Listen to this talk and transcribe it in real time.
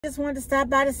Just wanted to stop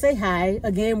by to say hi.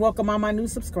 Again, welcome all my new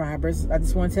subscribers. I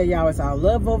just want to tell y'all it's all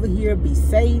love over here. Be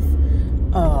safe.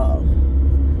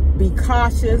 Be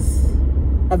cautious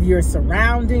of your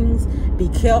surroundings. Be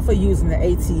careful using the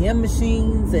ATM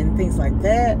machines and things like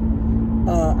that.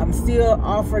 I'm still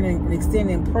offering and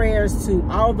extending prayers to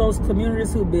all those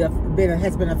communities who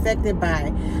has been affected by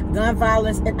gun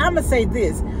violence. And I'm gonna say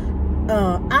this: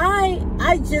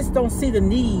 I just don't see the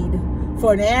need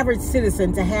for an average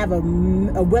citizen to have a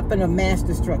weapon of mass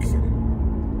destruction.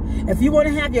 If you want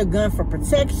to have your gun for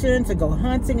protection, to go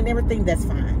hunting and everything, that's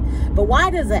fine. But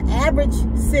why does an average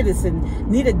citizen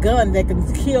need a gun that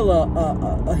can kill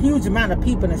a huge amount of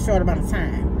people in a short amount of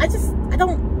time? I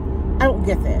don't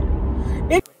get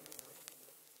that.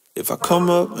 If I come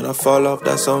up and I fall off,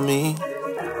 that's on me.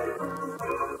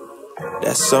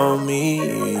 That's on me.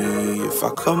 If I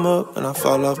come up and I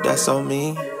fall off, that's on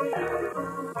me.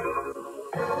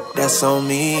 That's on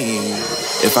me.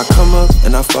 If I come up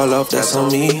and I fall off, that's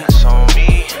on me.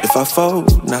 If I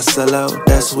fold and I sell out,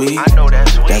 that's weak.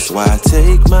 That's why I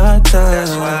take my time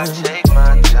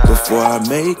before I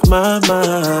make my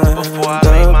mind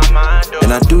up.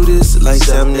 And I do this like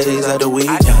 7 days out of the week.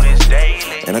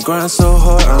 And I grind so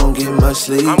hard, I don't get much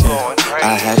sleep.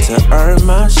 I had to earn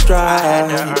my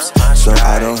stripes, so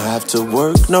I don't have to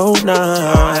work no 9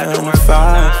 to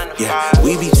 5. Yeah,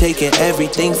 we be taking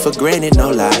everything for granted,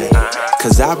 no lie.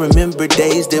 Cause I remember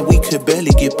days that we could barely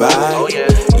get by.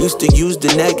 Used to use the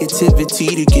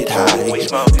negativity to get high,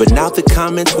 but now the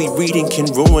comments we reading can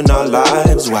ruin our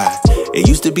lives. Why? It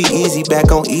used to be easy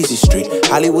back on Easy Street.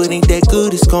 Hollywood ain't that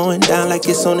good, it's going down like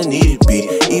it's on a needed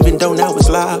beat. Even though now it's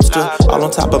lobster, all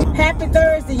on top of... Happy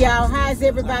Thursday, y'all. How's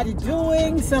everybody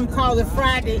doing? Some call it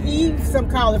Friday Eve, some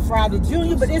call it Friday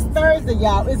Junior, but it's Thursday,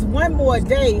 y'all. It's one more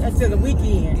day until the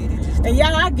weekend. And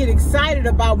y'all, I get excited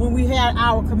about when we had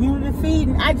our community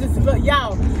feeding. I just love,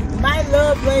 y'all, my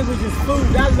love language is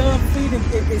food. I love feeding,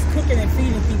 it's cooking and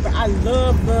feeding people. I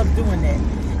love doing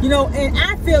that. You know, and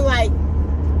I feel like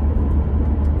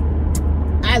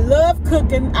I love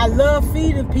cooking, I love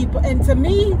feeding people, and to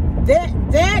me, that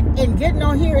and getting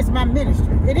on here is my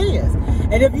ministry. It is.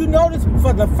 And if you notice,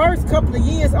 for the first couple of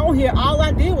years on here, all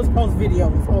I did was post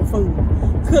videos on food,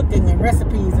 cooking and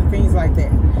recipes and things like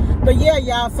that. But yeah,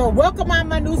 y'all, so welcome all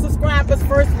my new subscribers.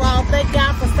 First of all, thank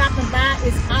y'all for stopping by.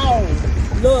 It's all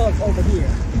love over here.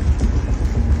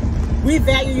 We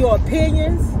value your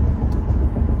opinions,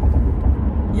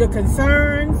 your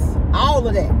concerns, all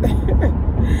of that.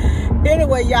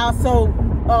 Anyway, y'all, so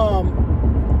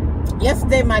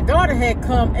yesterday my daughter had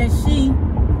come and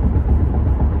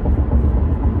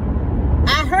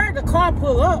I heard the car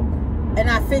pull up and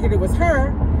I figured it was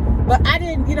her, but I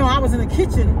didn't, you know, I was in the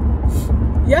kitchen.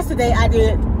 Yesterday I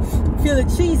did Philly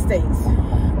cheesesteaks.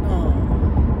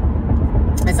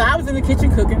 And so I was in the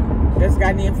kitchen cooking. Just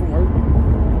got in from work.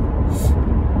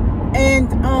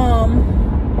 And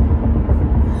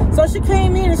so she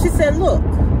came in and she said, look,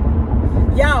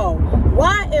 y'all,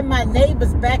 why in my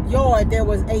neighbor's backyard there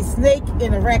was a snake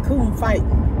and a raccoon fighting?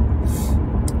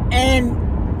 And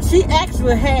she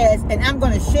actually has, and I'm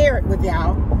going to share it with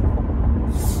y'all.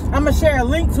 I'm going to share a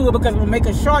link to it because I'm going to make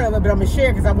a short of it, but I'm going to share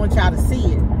it because I want y'all to see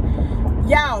it.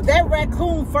 Y'all, that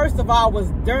raccoon, first of all, was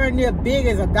darn near big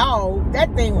as a dog.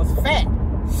 That thing was fat.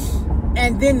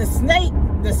 And then the snake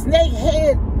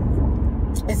head,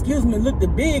 excuse me, looked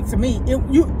big to me.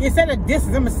 It's at a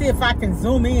distance. I'm gonna see if I can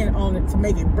zoom in on it to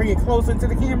bring it closer into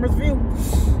the camera's view.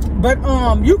 But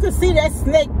you can see that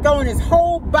snake throwing his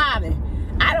whole body.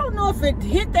 I don't know if it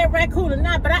hit that raccoon or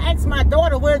not, but I asked my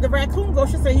daughter where did the raccoon go.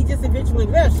 She said he just eventually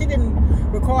left. She didn't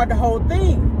record the whole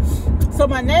thing. So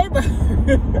my neighbor,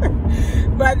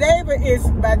 my neighbor, it's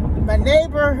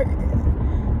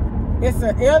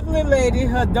an elderly lady,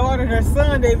 her daughter and her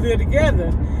son, they live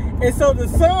together. And so the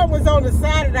son was on the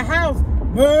side of the house.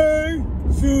 Man,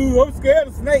 shoot, I'm scared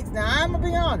of snakes. Now, I'm going to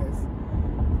be honest.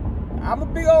 I'm a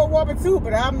big old woman too,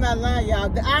 but I'm not lying,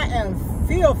 y'all. I am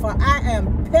fearful. I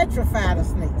am petrified of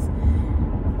snakes.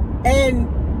 And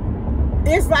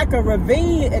it's like a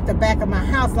ravine at the back of my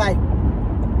house. Like,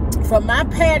 from my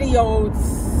patio,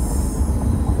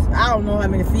 I don't know how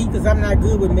many feet, because I'm not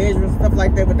good with measuring stuff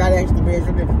like that without actually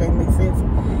measuring it, if that makes sense.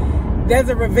 There's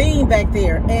a ravine back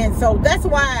there, and so that's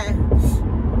why,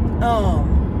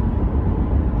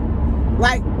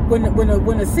 like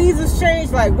when the seasons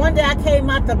change, like one day I came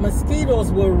out, the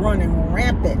mosquitoes were running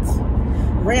rampant.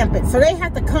 So they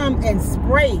have to come and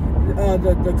spray.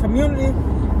 The community,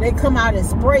 they come out and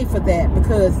spray for that,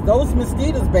 because those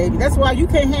mosquitoes, baby. That's why you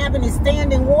can't have any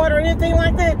standing water or anything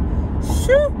like that.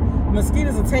 Shoot,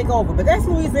 mosquitoes will take over. But that's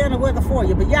Louisiana weather for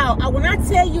you. But y'all, when I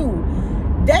tell you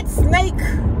that snake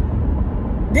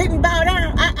didn't bow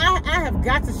down. I have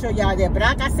got to show y'all that. But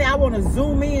like I said, I want to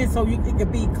zoom in so it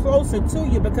could be closer to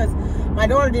you, because my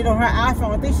daughter did on her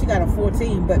iPhone. I think she got a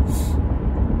 14. But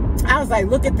I was like,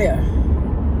 look at that.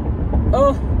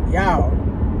 Oh, y'all.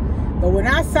 But when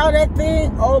I saw that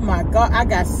thing, oh my God, I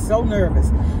got so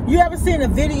nervous. You ever seen a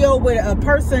video where a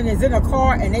person is in a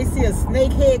car and they see a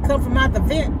snake head come from out the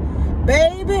vent?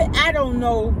 Baby, I don't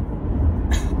know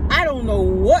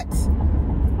what.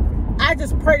 I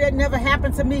just pray that never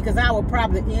happened to me, because I would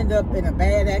probably end up in a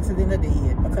bad accident or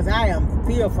dead, because I am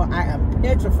fearful. I am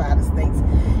petrified of snakes.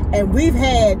 And we've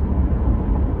had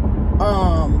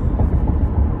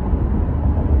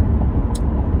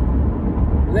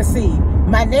let's see,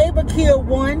 my neighbor killed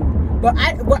one, but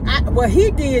what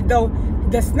he did though,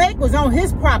 the snake was on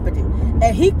his property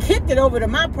and he kicked it over to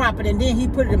my property, and then he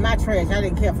put it in my trash. I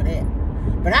didn't care for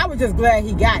that, but I was just glad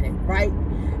he got it, right?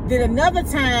 Then another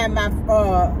time,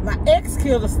 my ex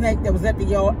killed a snake that was at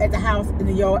the house in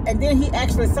the yard, and then he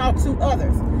actually saw 2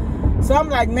 others. So I'm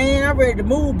like, man, I'm ready to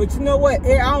move. But you know what?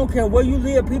 I don't care where you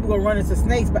live, people gonna run into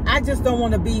snakes. But I just don't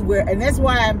want to be where, and that's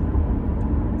why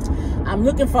I'm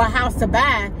looking for a house to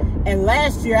buy. And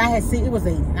last year I had seen, it was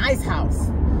a nice house,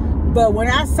 but when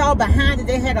I saw behind it,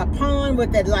 they had a pond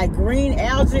with that like green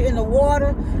algae in the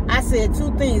water. I said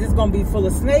 2 things: it's gonna be full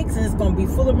of snakes, and it's gonna be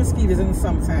full of mosquitoes in the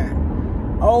summertime.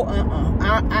 Oh,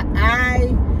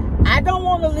 I don't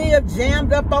want to live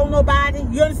jammed up on nobody.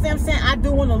 You understand what I'm saying? I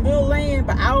do want a little land,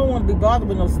 but I don't want to be bothered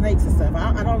with no snakes and stuff.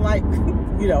 I don't like,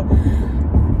 you know.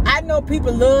 I know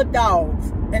people love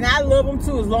dogs, and I love them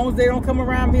too, as long as they don't come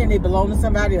around me and they belong to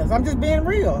somebody else. I'm just being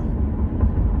real.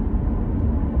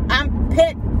 I'm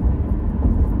pet.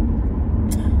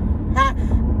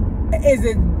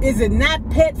 Is it not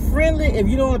pet friendly if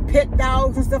you don't want to pet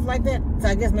dogs and stuff like that? So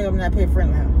I guess maybe I'm not pet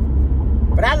friendly, huh?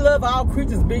 But I love all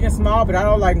creatures, big and small, but I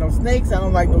don't like no snakes. I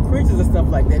don't like no creatures and stuff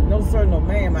like that. No sir, no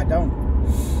ma'am, I don't.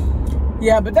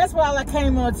 Yeah, but that's why I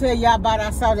came on to tell y'all about.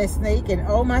 I saw that snake, and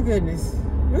oh my goodness.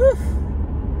 Whew.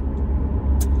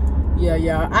 Yeah,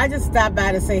 y'all. I just stopped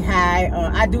by to say hi.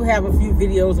 I do have a few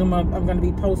videos I'm going to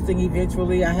be posting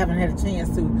eventually. I haven't had a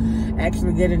chance to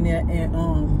actually get in there and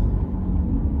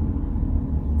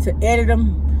to edit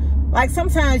them. Like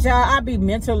sometimes, y'all, I be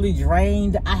mentally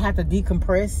drained. I have to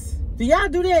decompress. Do y'all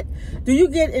do that? Do you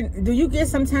get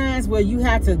sometimes where you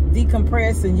have to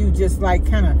decompress and you just like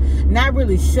kind of not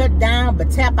really shut down but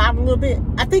tap out a little bit?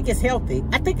 I think it's healthy.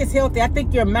 I think it's healthy. I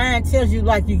think your mind tells you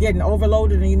like you're getting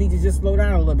overloaded and you need to just slow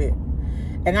down a little bit.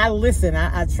 And I listen.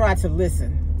 I try to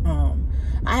listen.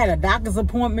 I had a doctor's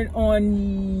appointment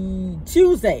on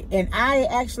Tuesday, and I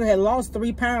actually had lost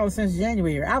 3 pounds since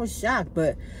January. I was shocked,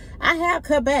 but I have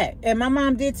cut back. And my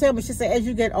mom did tell me, she said, as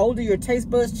you get older, your taste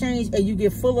buds change and you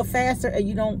get fuller faster, and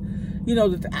you don't, you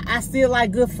know, I still like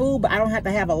good food, but I don't have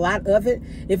to have a lot of it.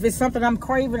 If it's something I'm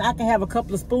craving, I can have a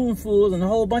couple of spoonfuls and a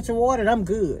whole bunch of water, and I'm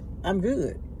good. I'm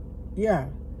good. Yeah.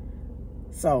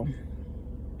 So,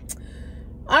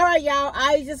 all right, y'all.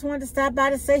 I just wanted to stop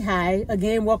by to say hi.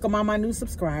 Again, welcome all my new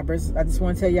subscribers. I just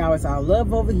want to tell y'all it's all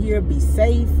love over here. Be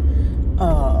safe.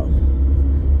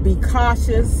 Be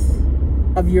cautious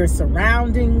of your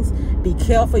surroundings. Be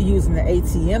careful using the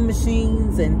ATM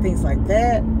machines and things like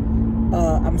that.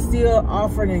 I'm still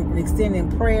offering and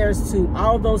extending prayers to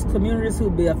all those communities who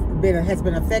has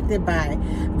been affected by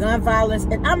gun violence.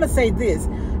 And I'm gonna say this: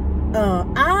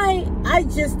 I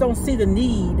just don't see the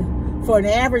need for an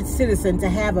average citizen to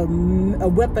have a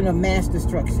weapon of mass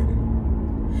destruction.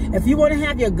 If you want to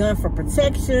have your gun for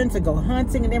protection, to go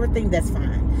hunting and everything, that's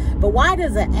fine. But why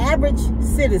does an average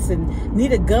citizen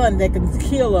need a gun that can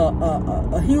kill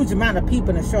a huge amount of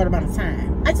people in a short amount of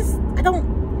time? I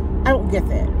don't get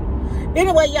that.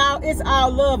 Anyway, y'all, it's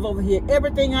all love over here.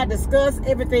 Everything I discuss,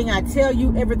 everything I tell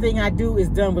you, everything I do is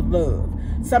done with love.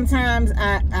 Sometimes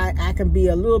I can be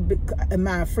a little bit,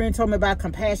 my friend told me about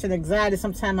compassion anxiety.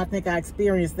 Sometimes I think I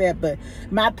experience that, but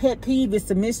my pet peeve is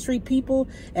to mistreat people.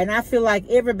 And I feel like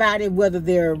everybody, whether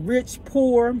they're rich,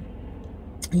 poor,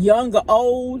 young or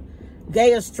old,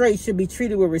 gay or straight, should be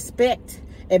treated with respect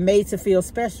and made to feel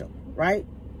special, right?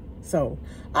 So,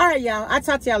 all right, y'all. I'll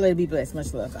talk to y'all later. Be blessed.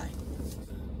 Much love. Bye.